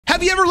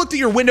Have you ever looked at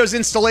your Windows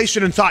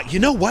installation and thought, you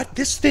know what,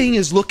 this thing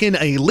is looking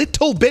a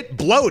little bit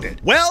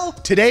bloated? Well,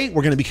 today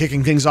we're going to be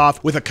kicking things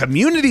off with a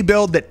community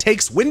build that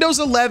takes Windows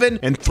 11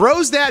 and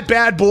throws that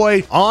bad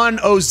boy on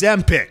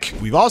Ozempic.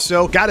 We've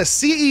also got a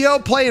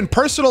CEO playing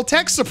personal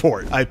tech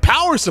support, a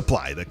power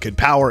supply that could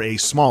power a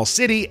small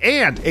city,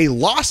 and a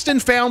lost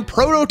and found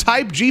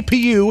prototype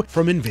GPU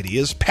from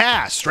NVIDIA's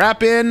past.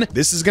 Strap in,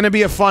 this is going to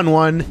be a fun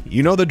one.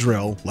 You know the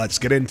drill. Let's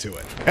get into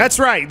it. That's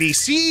right, the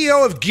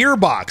CEO of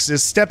Gearbox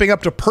is stepping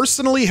up to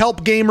personally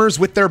help gamers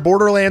with their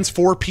Borderlands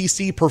 4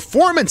 PC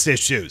performance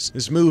issues.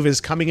 This move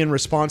is coming in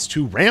response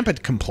to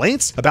rampant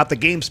complaints about the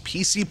game's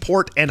PC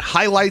port and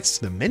highlights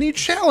the many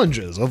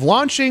challenges of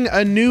launching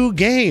a new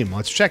game.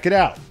 Let's check it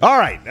out. All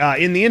right,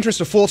 in the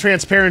interest of full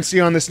transparency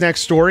on this next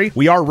story,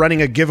 we are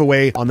running a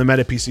giveaway on the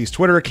MetaPC's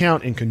Twitter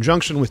account in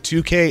conjunction with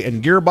 2K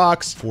and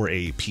Gearbox for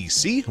a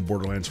PC, a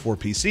Borderlands 4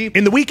 PC.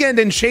 In the weekend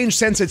and change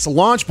since its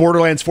launch,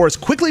 Borderlands 4 has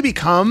quickly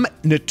become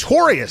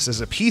notorious as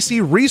a PC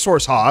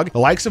resource hog, the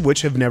likes of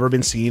which have never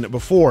been seen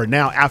before.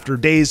 Now, after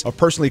days of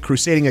personally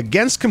crusading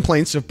against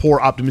complaints of poor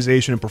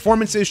optimization and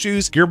performance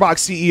issues, Gearbox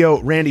CEO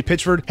Randy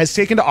Pitchford has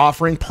taken to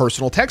offering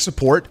personal tech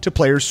support to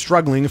players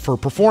struggling for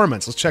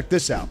performance. Let's check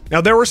this out.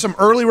 Now, there were some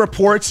early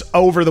reports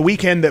over the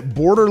weekend that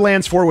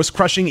Borderlands 4 was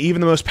crushing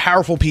even the most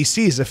powerful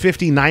PCs. A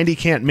 5090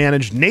 can't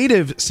manage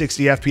native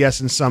 60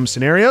 FPS in some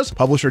scenarios.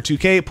 Publisher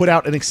 2K put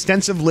out an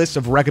extensive list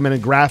of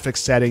recommended graphics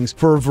settings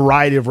for a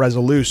variety of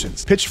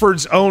resolutions.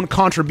 Pitchford's own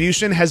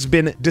contribution has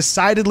been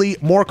decidedly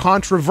more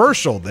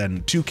controversial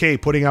than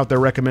 2K putting out their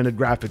recommended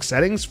graphics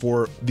settings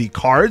for the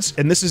cards.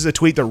 And this is a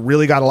tweet that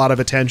really got a lot of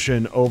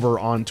attention over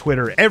on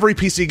Twitter. Every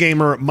PC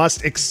gamer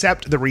must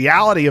accept the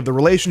reality of the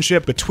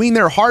relationship between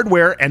their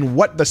hardware and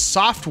what the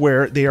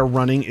software they are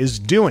running is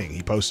doing.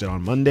 He posted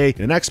on Monday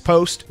the next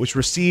post, which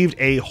received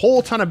a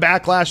whole ton of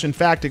backlash. In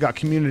fact, it got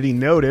community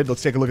noted.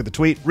 Let's take a look at the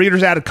tweet.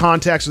 Readers added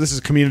context. So this is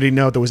a community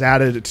note that was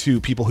added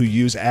to people who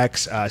use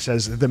X.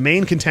 Says the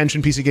main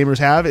contention PC gamers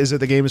have is that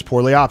the game is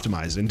poorly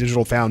optimized, and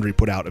Digital Foundry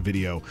put out a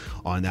video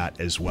on that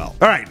as well.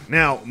 All right,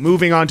 now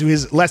moving on to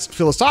his less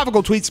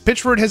philosophical tweets,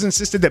 Pitchford has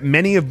insisted that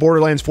many of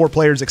Borderlands 4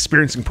 players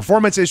experiencing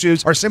performance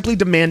issues are simply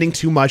demanding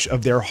too much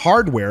of their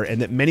hardware,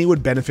 and that many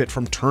would benefit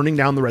from turning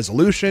down the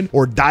resolution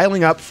or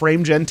dialing up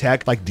frame gen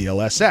tech like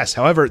DLSS.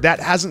 However, that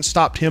hasn't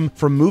stopped him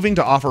from moving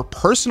to offer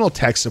personal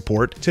tech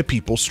support to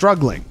people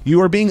struggling.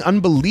 "You are being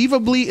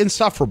unbelievably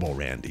insufferable,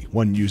 Randy,"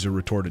 one user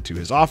retorted to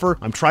his offer.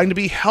 "I'm trying to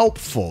be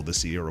helpful," the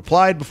CEO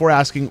replied before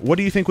asking, "What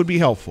do you think would be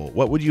helpful?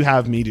 What would you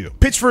have me do?"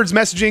 Pitchford's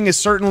messaging is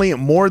certainly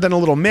more than a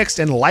little mixed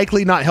and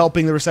likely not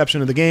helping the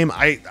reception of the game.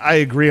 I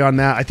agree on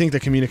that. I think the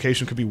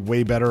communication could be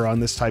way better on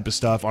this type of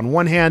stuff. On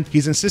one hand,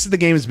 he's insisted the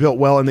game is built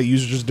well and that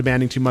users are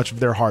demanding too much of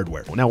their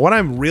hardware. Now, what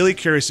I'm really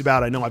curious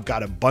about, I know I've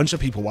got a bunch of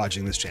people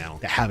watching this channel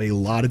that have a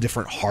lot of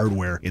different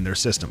hardware in their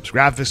systems.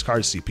 Graphics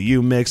cards,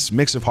 CPU,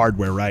 mix of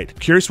hardware, right?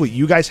 Curious what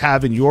you guys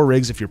have in your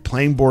rigs if you're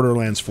playing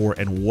Borderlands 4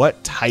 and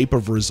what type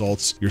of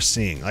results you're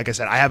seeing. Like I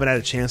said, I haven't had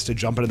a chance to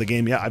jump into the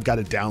game yet. I've got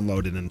it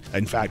downloaded, and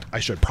in fact, I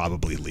should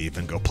probably leave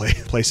and go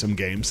play some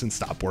games and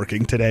stop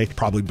working today.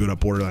 Probably boot up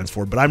Borderlands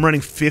 4, but I'm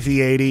running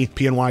 5080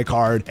 PNY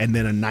card and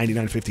then a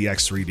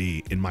 9950X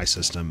 3D in my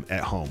system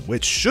at home,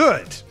 which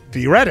should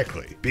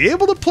theoretically be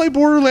able to play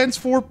Borderlands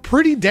 4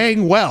 pretty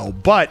dang well,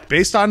 but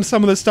based on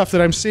some of the stuff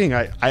that I'm seeing,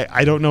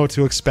 I don't know what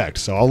to expect.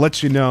 So I'll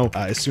let you know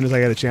as soon as I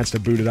get a chance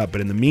to boot it up.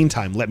 But in the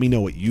meantime, let me know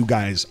what you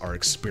guys are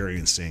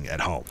experiencing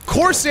at home.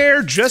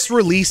 Corsair just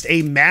released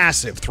a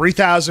massive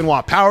 3000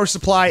 watt power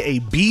supply, a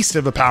beast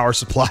of a power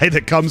supply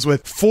that comes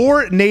with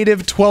 4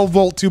 native 12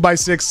 volt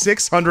 2x6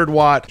 600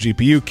 watt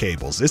GPU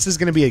cables. This is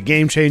going to be a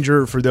game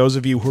changer for those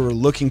of you who are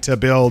looking to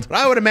build what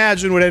I would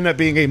imagine would end up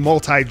being a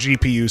multi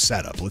GPU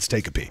setup. Let's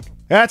take a peek.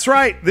 That's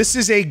right, this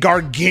is a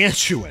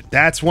Gargantuan.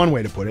 That's one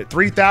way to put it.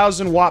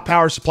 3000 watt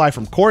power supply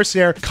from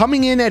Corsair,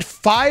 coming in at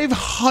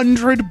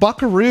 500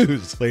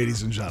 buckaroos,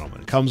 ladies and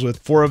gentlemen. Comes with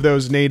 4 of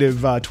those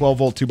native 12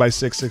 volt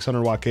 2x6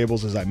 600 watt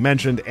cables, as I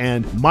mentioned.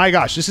 And my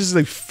gosh, this is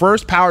the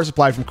first power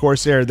supply from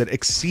Corsair that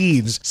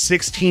exceeds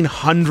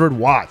 1600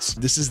 watts.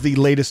 This is the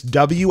latest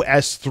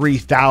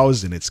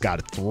WS3000. It's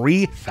got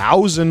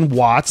 3000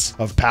 watts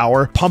of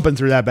power pumping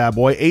through that bad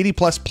boy, 80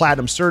 plus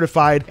platinum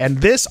certified.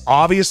 And this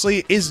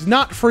obviously is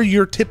not for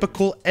your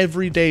typical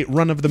everyday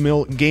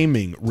run-of-the-mill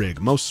gaming rig.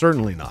 Most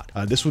certainly not.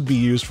 This would be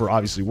used for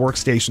obviously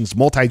workstations,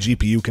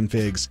 multi-GPU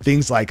configs,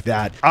 things like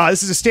that.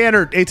 This is a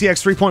standard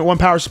ATX 3.1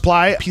 power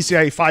supply,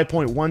 PCIe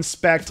 5.1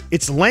 spec.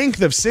 Its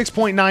length of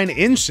 6.9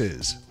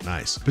 inches.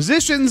 Nice.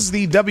 Positions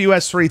the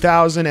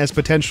WS3000 as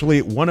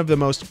potentially one of the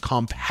most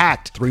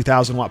compact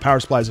 3000 watt power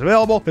supplies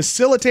available,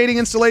 facilitating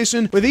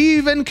installation with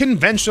even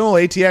conventional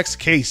ATX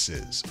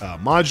cases.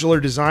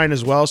 Modular design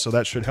as well, so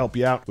that should help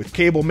you out with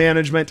cable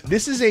management.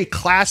 This is a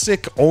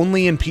classic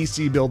only in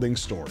PC building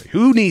story.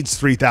 Who needs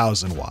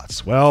 3000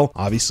 watts? Well,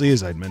 obviously,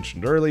 as I'd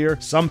mentioned earlier,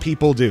 some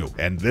people do,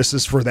 and this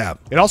is for them.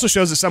 It also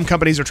shows that some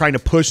companies are trying to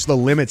push the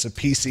limits of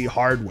PC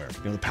hardware.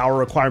 You know, the power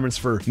requirements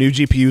for new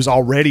GPUs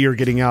already are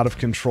getting out of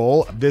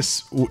control.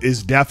 this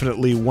is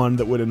definitely one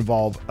that would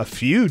involve a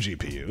few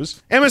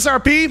GPUs.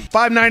 MSRP,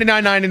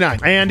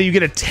 $599.99. And you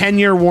get a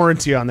 10-year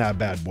warranty on that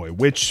bad boy,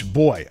 which,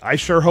 boy, I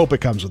sure hope it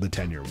comes with a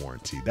 10-year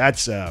warranty.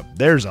 That's,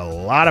 there's a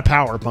lot of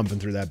power pumping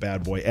through that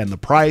bad boy, and the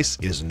price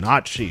is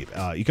not cheap.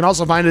 You can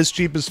also find it as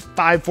cheap as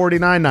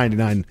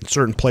 $549.99 in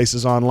certain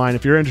places online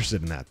if you're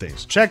interested in that thing.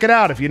 So check it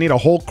out if you need a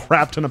whole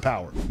crap ton of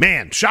power.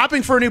 Man,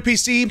 shopping for a new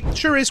PC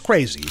sure is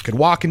crazy. You could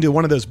walk into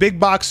one of those big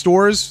box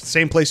stores,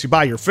 same place you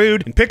buy your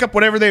food, and pick up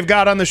whatever they've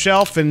got on the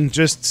shelf and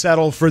just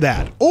settle for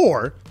that.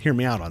 Or, hear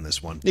me out on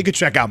this one, you could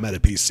check out Meta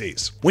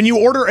PCs. When you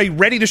order a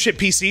ready-to-ship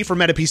PC from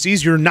Meta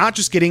PCs, you're not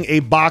just getting a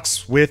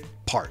box with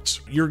parts.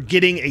 You're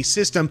getting a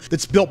system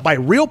that's built by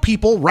real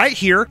people right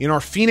here in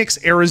our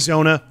Phoenix,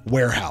 Arizona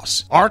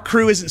warehouse. Our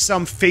crew isn't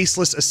some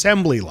faceless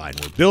assembly line.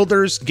 We're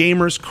builders,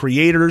 gamers,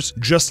 creators,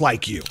 just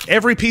like you.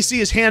 Every PC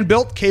is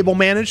hand-built, cable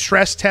managed,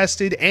 stress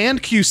tested,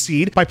 and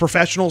QC'd by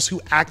professionals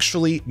who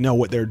actually know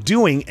what they're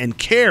doing and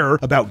care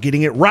about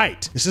getting it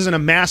right. This isn't a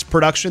mass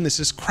production. This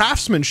is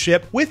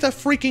craftsmanship with a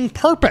freaking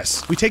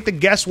purpose. We take the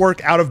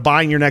guesswork out of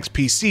buying your next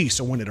PC,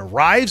 so when it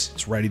arrives,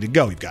 it's ready to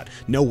go. You've got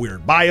no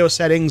weird BIOS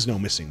settings, no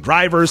missing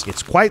drivers.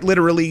 It's quite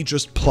literally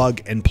just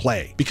plug and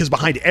play. Because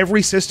behind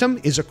every system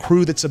is a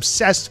crew that's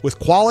obsessed with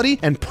quality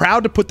and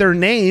proud to put their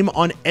name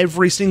on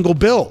every single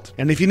build.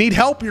 And if you need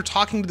help, you're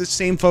talking to the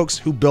same folks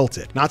who built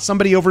it, not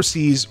somebody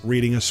overseas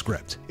reading a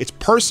script. It's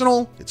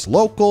personal, it's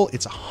local,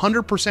 it's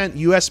 100%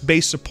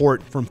 US-based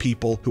support from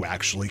people who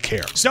actually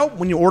care. So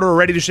when you order a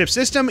ready-to-ship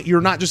system,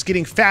 you're not just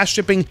getting fast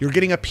shipping, you're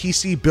getting a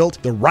PC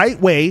built the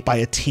right way by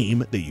a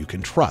team that you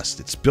can trust.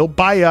 It's built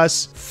by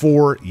us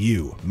for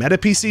you. Meta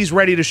PC's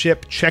ready to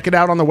ship. Check it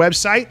out on the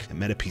website at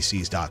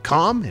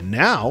metapcs.com. And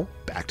now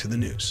back to the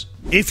news.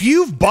 If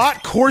you've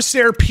bought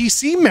Corsair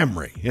PC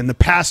memory in the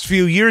past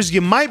few years,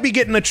 you might be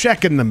getting a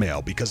check in the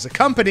mail because the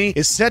company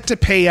is set to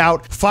pay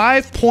out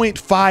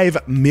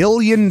 $5.5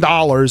 million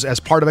as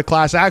part of a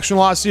class action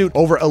lawsuit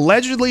over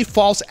allegedly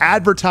false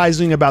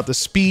advertising about the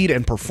speed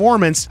and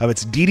performance of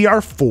its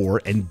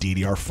DDR4 and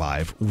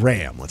DDR5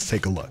 RAM. Let's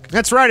take a look.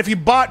 That's right. If you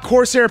bought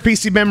Corsair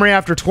PC memory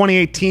after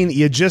 2018,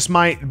 you just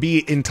might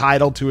be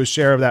entitled to a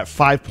share of that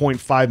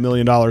 $5.5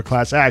 million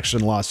class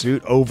action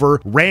lawsuit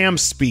over RAM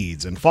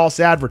speeds and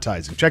false advertising.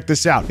 Check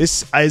this out.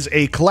 This is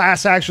a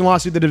class action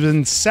lawsuit that has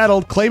been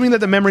settled, claiming that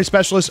the memory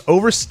specialist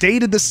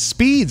overstated the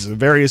speeds of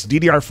various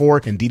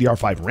DDR4 and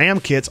DDR5 RAM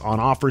kits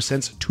on offer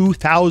since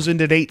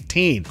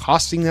 2018,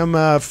 costing them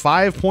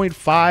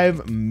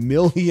 $5.5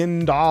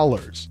 million. All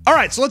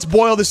right, so let's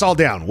boil this all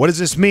down. What does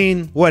this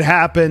mean? What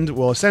happened?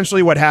 Well,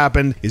 essentially what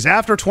happened is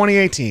after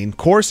 2018,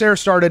 Corsair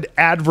started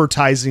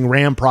advertising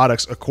RAM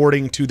products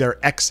according to their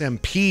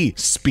XMP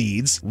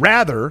speeds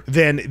rather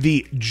than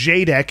the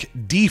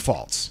JEDEC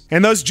defaults.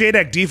 And those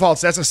JEDEC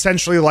defaults, that's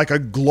essentially like a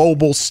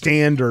global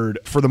standard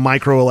for the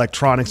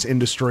microelectronics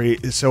industry.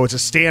 So it's a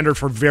standard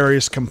for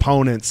various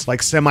components like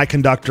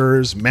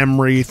semiconductors,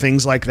 memory,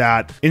 things like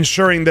that,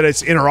 ensuring that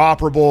it's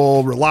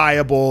interoperable,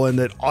 reliable, and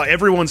that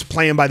everyone's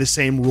playing by the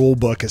same rule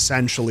book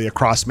essentially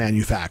across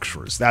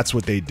manufacturers. That's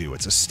what they do.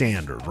 It's a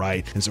standard,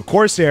 right? And so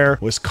Corsair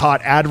was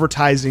caught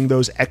advertising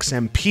those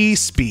XMP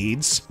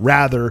speeds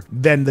rather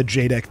than the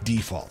JEDEC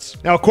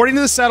defaults. Now, according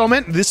to the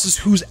settlement, this is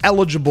who's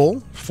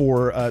eligible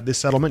for this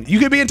settlement. You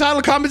could be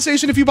entitled to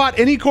compensation if you bought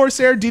any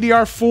Corsair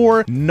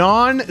DDR4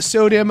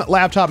 non-SODIMM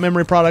laptop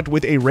memory product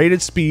with a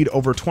rated speed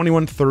over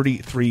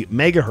 2133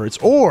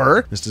 megahertz,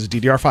 or this is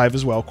DDR5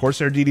 as well,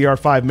 Corsair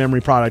DDR5 memory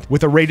product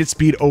with a rated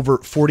speed over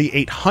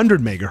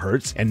 4800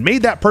 megahertz, and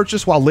made that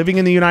purchase while living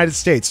in the United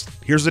States.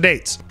 Here's the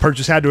dates.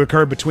 Purchase had to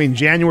occur between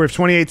January of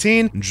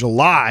 2018 and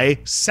July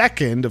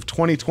 2nd of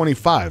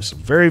 2025, so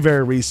very,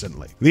 very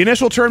recently. The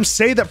initial terms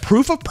say that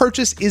proof of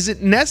purchase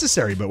isn't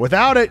necessary, but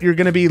without it, you're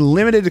going to be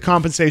limited to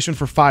compensation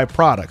for 5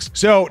 products.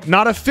 So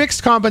not a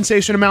fixed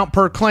compensation amount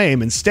per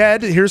claim.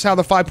 Instead, here's how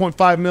the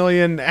 $5.5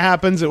 million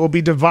happens. It will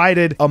be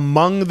divided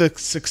among the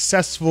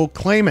successful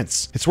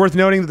claimants. It's worth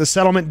noting that the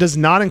settlement does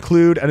not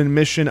include an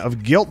admission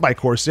of guilt by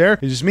Corsair.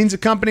 It just means the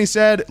company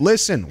said,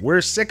 listen,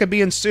 we're sick of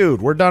being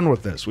sued. We're done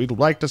with this. We'd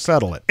like to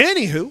settle it.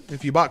 Anywho,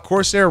 if you bought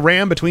Corsair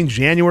RAM between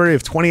January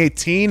of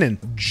 2018 and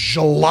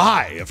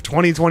July of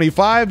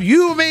 2025,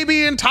 you may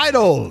be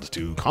entitled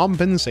to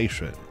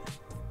compensation.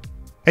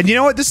 And you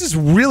know what? This is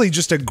really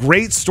just a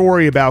great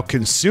story about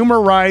consumer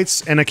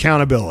rights and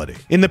accountability.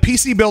 In the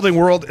PC building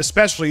world,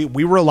 especially,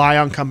 we rely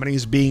on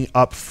companies being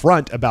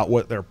upfront about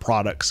what their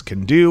products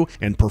can do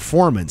and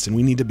performance, and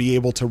we need to be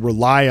able to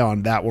rely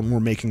on that when we're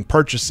making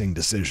purchasing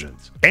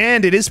decisions.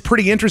 And it is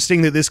pretty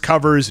interesting that this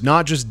covers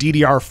not just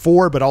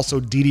DDR4, but also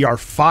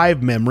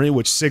DDR5 memory,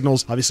 which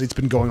signals, obviously it's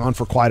been going on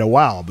for quite a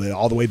while, but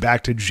all the way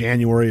back to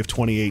January of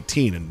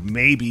 2018, and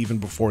maybe even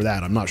before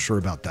that. I'm not sure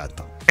about that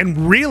though.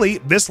 And really,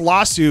 this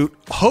lawsuit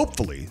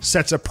hopefully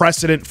sets a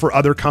precedent for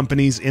other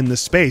companies in the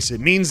space. It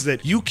means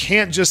that you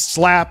can't just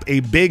slap a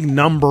big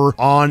number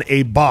on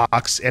a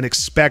box and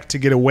expect to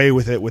get away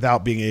with it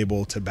without being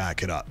able to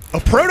back it up. A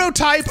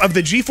prototype of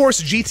the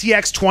GeForce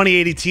GTX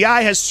 2080 Ti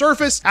has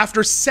surfaced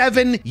after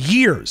 7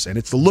 years, and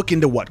it's a look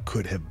into what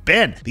could have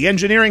been. The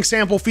engineering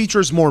sample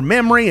features more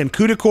memory and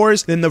CUDA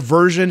cores than the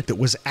version that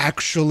was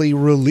actually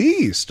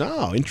released.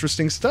 Oh,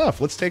 interesting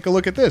stuff. Let's take a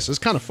look at this. It's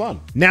kind of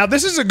fun. Now,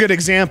 this is a good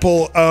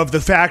example of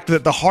the fact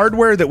that the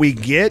hardware that we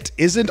get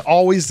isn't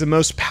always the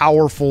most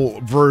powerful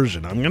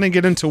version. I'm going to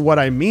get into what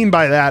I mean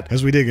by that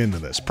as we dig into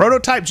this.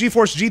 Prototype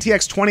GeForce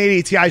GTX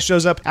 2080 Ti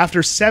shows up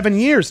after 7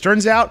 years.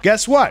 Turns out,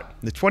 guess what?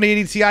 The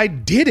 2080 Ti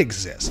did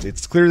exist.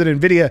 It's clear that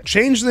NVIDIA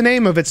changed the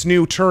name of its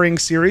new Turing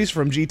series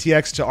from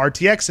GTX to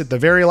RTX at the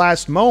very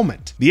last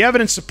moment. The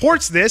evidence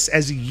supports this,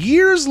 as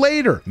years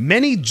later,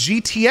 many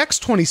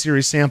GTX 20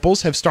 series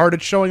samples have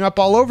started showing up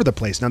all over the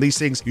place. Now, these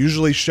things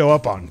usually show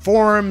up on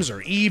forums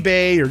or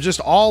eBay or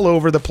just all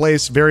over the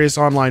place, various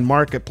online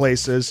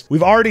marketplaces.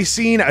 We've already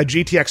seen a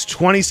GTX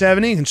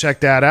 2070, you can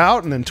check that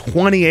out, and then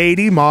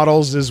 2080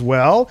 models as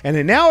well. And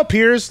it now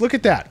appears, look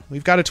at that,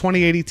 we've got a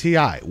 2080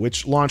 Ti,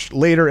 which launched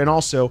later and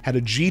also had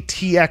a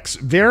GTX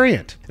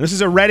variant. And this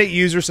is a Reddit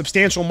user,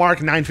 Substantial Mark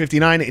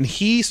 959, and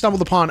he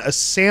stumbled upon a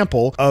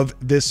sample of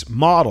this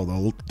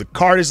model. The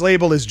card is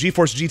labeled as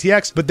GeForce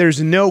GTX, but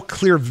there's no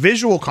clear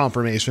visual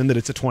confirmation that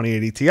it's a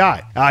 2080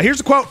 Ti. Here's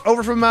a quote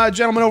over from a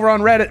gentleman over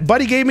on Reddit.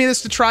 Buddy gave me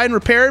this to try and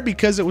repair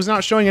because it was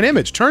not showing an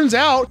image. Turns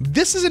out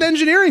this is an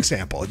engineering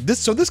sample.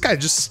 So this guy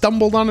just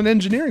stumbled on an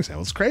engineering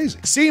sample. It's crazy.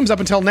 Seems up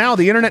until now,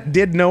 the internet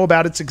did know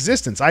about its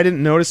existence. I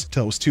didn't notice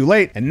until it was too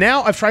late. And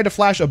now I've tried to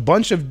flash a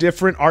bunch of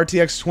different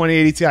RTX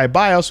 2080 Ti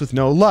BIOS with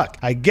no luck.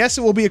 I guess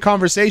it will be a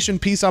conversation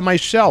piece on my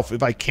shelf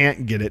if I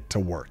can't get it to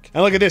work.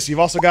 And look at this. You've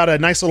also got a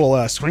nice little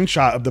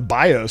screenshot of the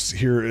BIOS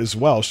here as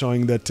well,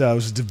 showing that it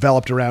was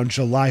developed around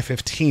July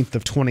 15th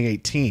of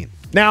 2018.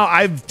 Now,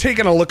 I've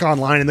taken a look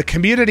online and the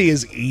community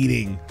is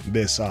eating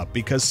this up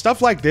because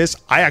stuff like this,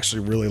 I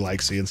actually really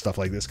like seeing stuff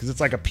like this because it's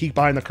like a peek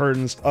behind the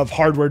curtains of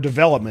hardware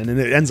development and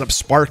it ends up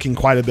sparking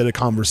quite a bit of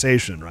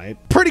conversation, right?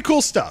 Pretty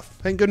cool stuff.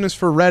 Thank goodness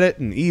for Reddit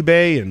and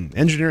eBay and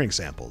engineering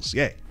samples.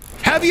 Yay.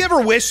 Have you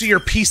ever wished that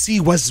your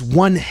PC was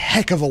one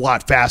heck of a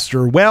lot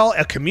faster? Well,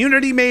 a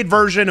community-made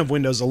version of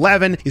Windows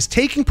 11 is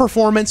taking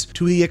performance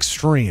to the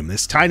extreme.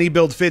 This tiny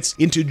build fits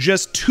into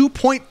just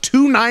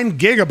 2.29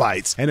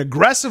 gigabytes and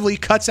aggressively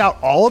cuts out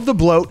all of the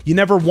bloat you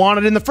never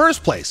wanted in the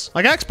first place,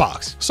 like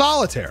Xbox,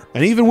 Solitaire,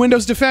 and even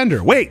Windows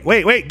Defender. Wait,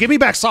 give me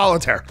back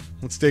Solitaire.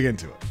 Let's dig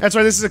into it. That's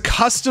right, this is a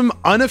custom,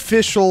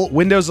 unofficial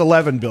Windows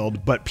 11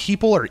 build, but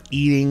people are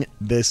eating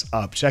this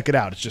up. Check it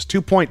out. It's just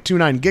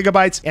 2.29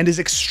 gigabytes and is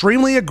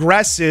extremely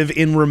aggressive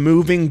in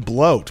removing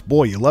bloat.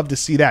 Boy, you love to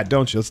see that,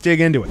 don't you? Let's dig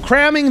into it.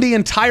 Cramming the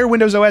entire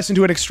Windows OS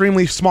into an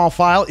extremely small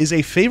file is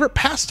a favorite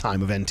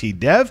pastime of NT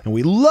Dev, and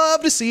we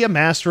love to see a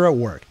master at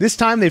work. This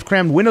time, they've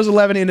crammed Windows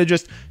 11 into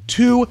just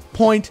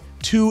 2.29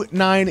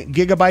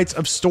 gigabytes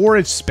of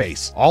storage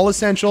space. All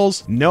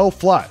essentials, no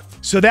fluff.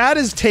 So that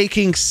is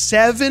taking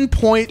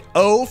 7.04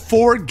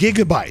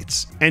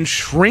 gigabytes and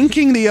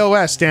shrinking the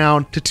OS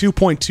down to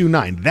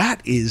 2.29.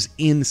 That is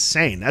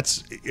insane.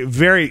 That's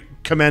very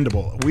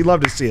commendable. We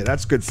love to see it.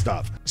 That's good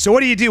stuff. So what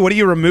do you do? What do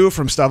you remove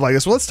from stuff like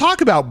this? Well, let's talk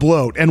about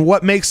bloat and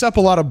what makes up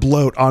a lot of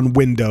bloat on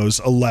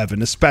Windows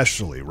 11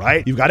 especially,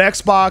 right? You've got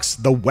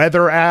Xbox, the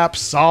weather app,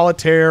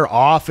 Solitaire,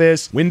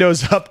 Office,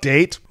 Windows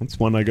Update. That's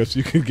one I guess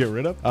you could get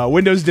rid of.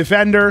 Windows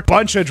Defender,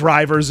 bunch of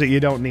drivers that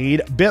you don't need.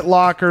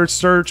 BitLocker,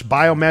 search,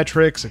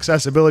 biometrics,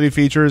 accessibility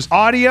features,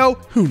 audio.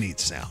 Who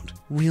needs sound?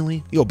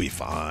 Really? You'll be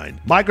fine.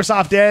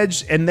 Microsoft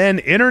Edge, and then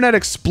Internet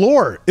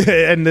Explorer.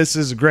 And this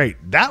is great.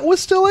 That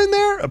was still in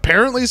there?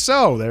 Apparently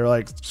so. They're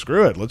like,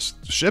 screw it, let's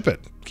ship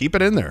it. Keep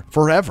it in there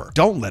forever.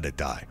 Don't let it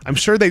die. I'm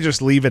sure they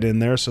just leave it in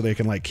there so they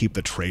can like keep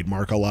the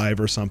trademark alive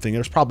or something.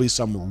 There's probably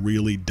some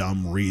really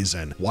dumb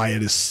reason why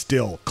it is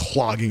still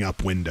clogging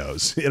up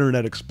Windows.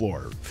 Internet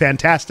Explorer.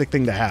 Fantastic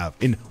thing to have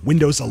in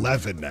Windows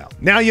 11 now.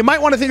 Now, you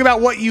might want to think about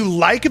what you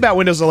like about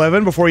Windows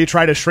 11 before you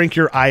try to shrink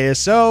your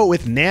ISO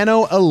with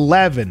Nano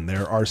 11.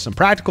 There are some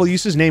practical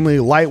uses, namely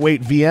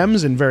lightweight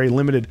VMs and very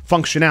limited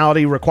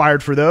functionality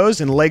required for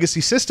those in legacy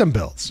system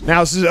builds.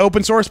 Now, this is an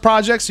open source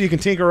project, so you can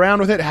tinker around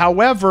with it.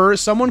 However,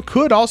 someone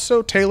could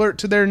also tailor it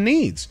to their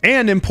needs.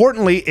 And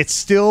importantly, it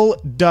still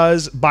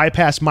does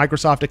bypass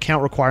Microsoft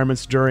account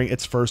requirements during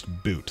its first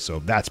boot. So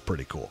that's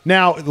pretty cool.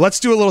 Now, let's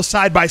do a little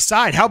side by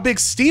side. How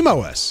big's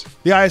SteamOS?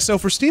 The ISO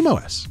for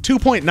SteamOS,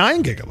 2.9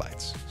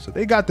 gigabytes. So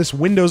they got this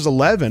Windows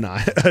 11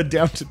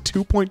 down to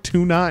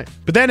 2.29.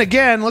 But then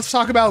again, let's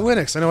talk about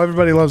Linux. I know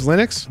everybody loves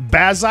Linux.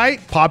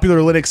 Bazite, popular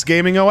Linux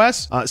gaming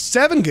OS,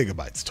 7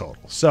 gigabytes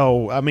total.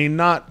 So, I mean,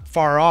 not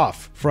far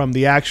off from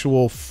the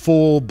actual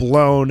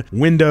full-blown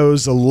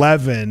Windows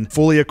 11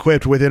 fully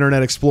equipped with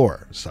Internet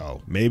Explorer.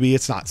 So maybe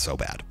it's not so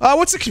bad.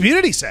 What's the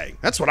community saying?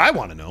 That's what I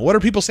want to know. What are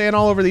people saying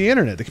all over the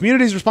internet? The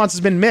community's response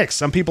has been mixed.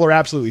 Some people are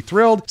absolutely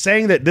thrilled,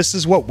 saying that this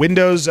is what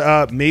Windows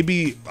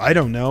maybe, I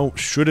don't know,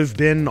 should have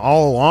been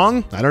all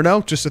along. I don't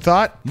know, just a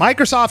thought.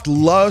 Microsoft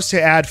loves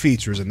to add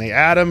features, and they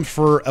add them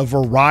for a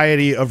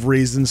variety of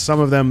reasons, some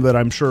of them that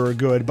I'm sure are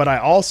good, but I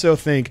also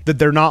think that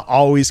they're not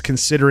always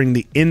considering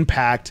the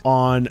impact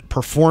on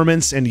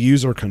performance and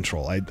user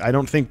control. I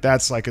don't think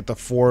that's like at the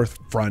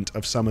forefront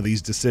of some of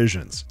these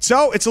decisions.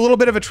 So it's a little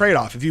bit of a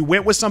trade-off. If you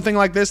went with something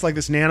like this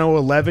Nano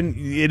 11,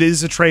 it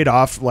is a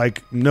trade-off,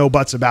 like no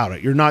buts about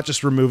it. You're not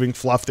just removing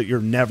fluff that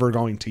you're never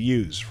going to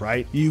use,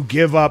 right? You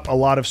give up a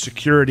lot of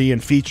security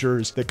and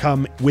features that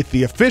come with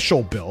the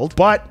official build,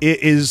 but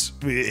it is,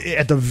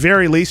 at the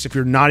very least, if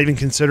you're not even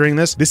considering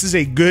this is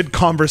a good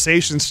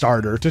conversation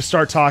starter to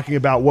start talking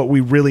about what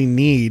we really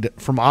need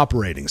from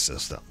operating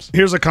systems.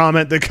 Here's a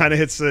comment that kind of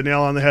hits the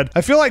nail on the head.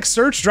 I feel like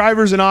search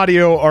drivers and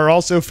audio are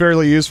also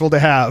fairly useful to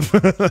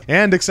have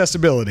and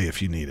accessibility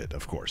if you need it,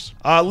 of course.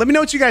 Let me know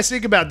what you guys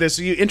think about this.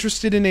 Are you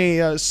interested in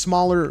a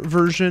smaller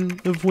version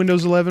of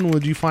Windows 11?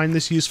 Would you find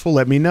this useful?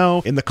 Let me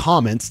know in the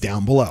comments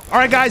down below. All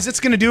right, guys, that's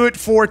going to do it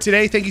for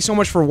today. Thank you so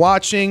much for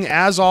watching.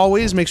 As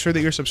always, make sure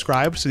that you're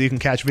subscribed so that you can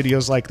catch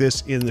videos like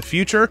this in the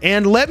future.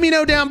 And let me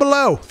know down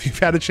below if you've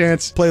had a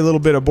chance to play a little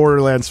bit of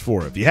Borderlands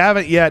 4. If you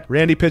haven't yet,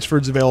 Randy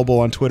Pitchford's available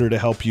on Twitter to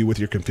help you with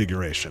your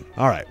configuration.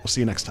 All right, we'll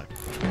see you next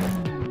time.